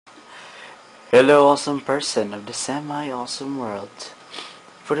Hello, awesome person of the semi-awesome world.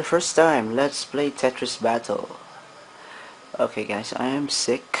 For the first time, let's play Tetris Battle. Okay guys, I am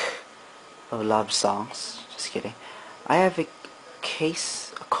sick of love songs. Just kidding. I have a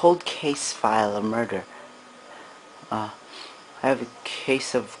cold case file of murder. I have a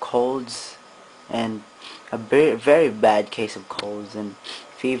case of colds and a very bad case of colds and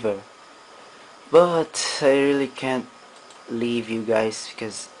fever. But I really can't leave you guys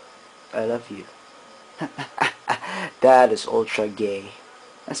because I love you. That is ultra gay.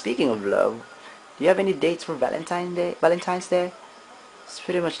 And speaking of love, do you have any dates for Valentine's Day? It's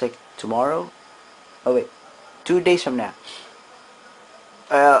pretty much like tomorrow. Oh wait, 2 days from now.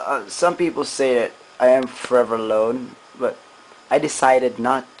 Some people say that I am forever alone, but I decided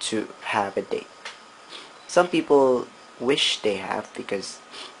not to have a date. Some people wish they have because,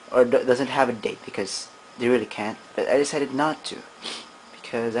 or doesn't have a date because they really can't. But I decided not to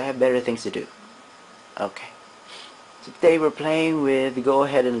because I have better things to do. Okay. So today we're playing with Go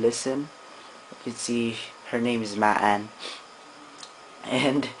Ahead and Listen. You can see her name is Ma'an.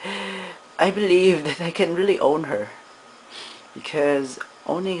 And I believe that I can really own her. Because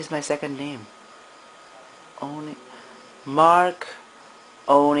owning is my second name. Owning. Mark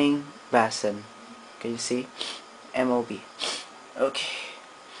Owning Basson. Can you see? M-O-B. Okay.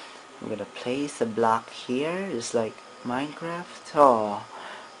 I'm gonna place a block here, just like Minecraft. Oh,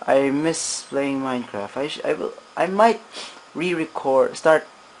 I miss playing Minecraft. I might start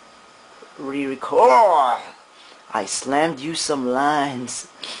re-record. Oh, I slammed you some lines,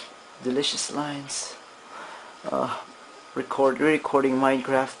 delicious lines. Uh, re-recording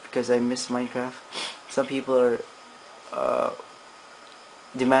Minecraft because I miss Minecraft. Some people are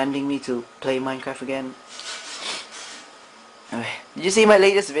demanding me to play Minecraft again. Okay. Did you see my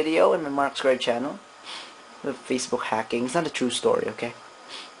latest video in my Mark Square channel? The Facebook hacking. It's not a true story, okay?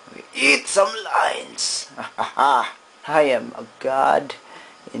 Eat some lines! I am a god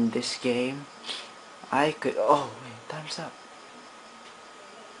in this game. I could... Oh, wait, time's up.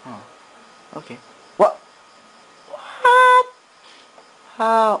 Oh, okay. What? What?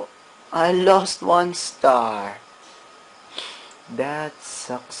 How? I lost 1 star. That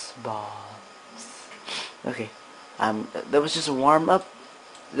sucks balls. Okay, that was just a warm up.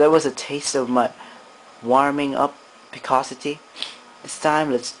 That was a taste of my warming up precocity. This time,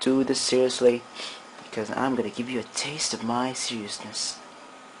 let's do this seriously, because I'm gonna give you a taste of my seriousness.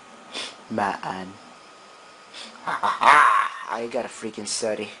 Man. I gotta freaking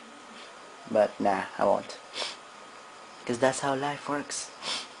study. But nah, I won't. Because that's how life works.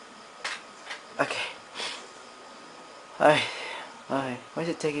 Okay. Alright. Why is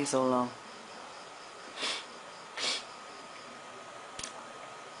it taking so long?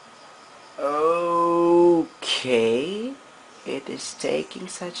 Okay. It is taking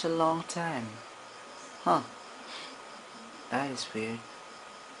such a long time. Huh. That is weird.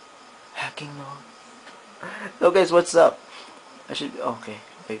 Hacking mode. So guys, what's up? I should... Okay.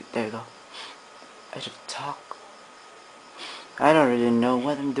 Wait, there you go. I should talk. I don't really know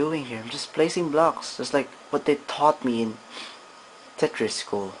what I'm doing here. I'm just placing blocks. Just like what they taught me in Tetris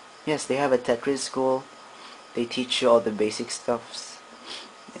school. Yes, they have a Tetris school. They teach you all the basic stuffs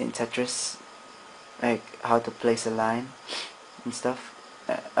in Tetris. Like how to place a line and stuff.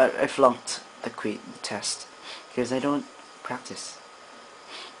 I flunked the test because I don't practice.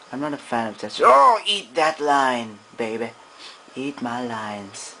 I'm not a fan of tests. Oh, eat that line, baby. Eat my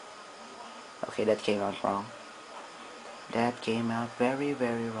lines. Okay, that came out wrong. That came out very,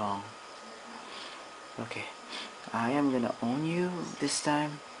 very wrong. Okay, I am gonna own you this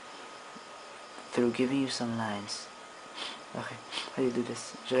time through giving you some lines. Okay, how do you do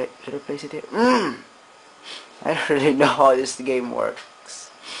this? Should I place it here? I don't really know how this game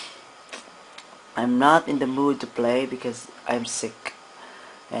works. I'm not in the mood to play because I'm sick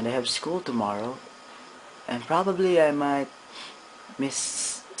and I have school tomorrow, and probably I might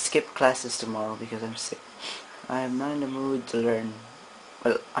skip classes tomorrow because I'm sick. I am not in the mood to learn.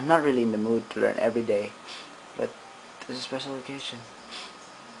 Well, I'm not really in the mood to learn every day, but there's a special occasion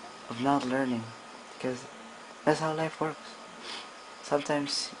of not learning because that's how life works.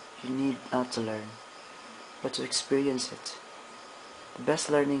 Sometimes you need not to learn, but to experience it. The best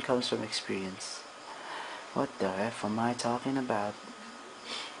learning comes from experience. What the F am I talking about?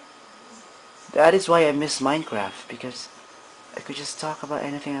 That is why I miss Minecraft, because I could just talk about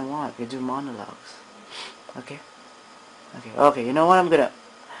anything I want. I could do monologues. Okay? Okay, you know what?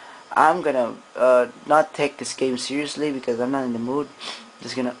 I'm gonna not take this game seriously because I'm not in the mood.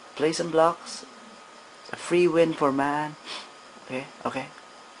 Just gonna play some blocks. A free win for man. Okay,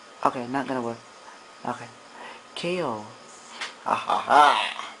 not gonna work. Okay. KO. Ha ha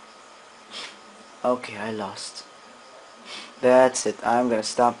ha. Okay, I lost. That's it. I'm gonna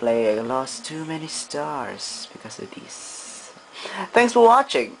stop playing. I lost too many stars because of these. Thanks for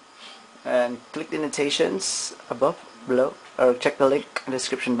watching. And click the annotations above, below, or check the link in the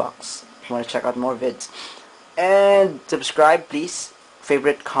description box if you want to check out more vids. And subscribe, please.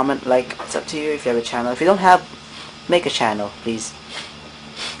 Favorite, comment, like. It's up to you if you have a channel. If you don't have, make a channel, please.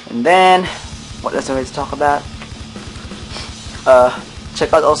 And then, what else am I to talk about?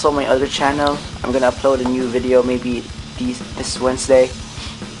 Check out also my other channel. I'm gonna upload a new video maybe this Wednesday,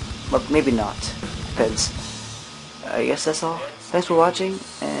 but maybe not. Depends. I guess that's all. Thanks for watching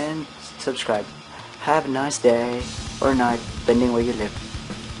and subscribe. Have a nice day or night, depending where you live.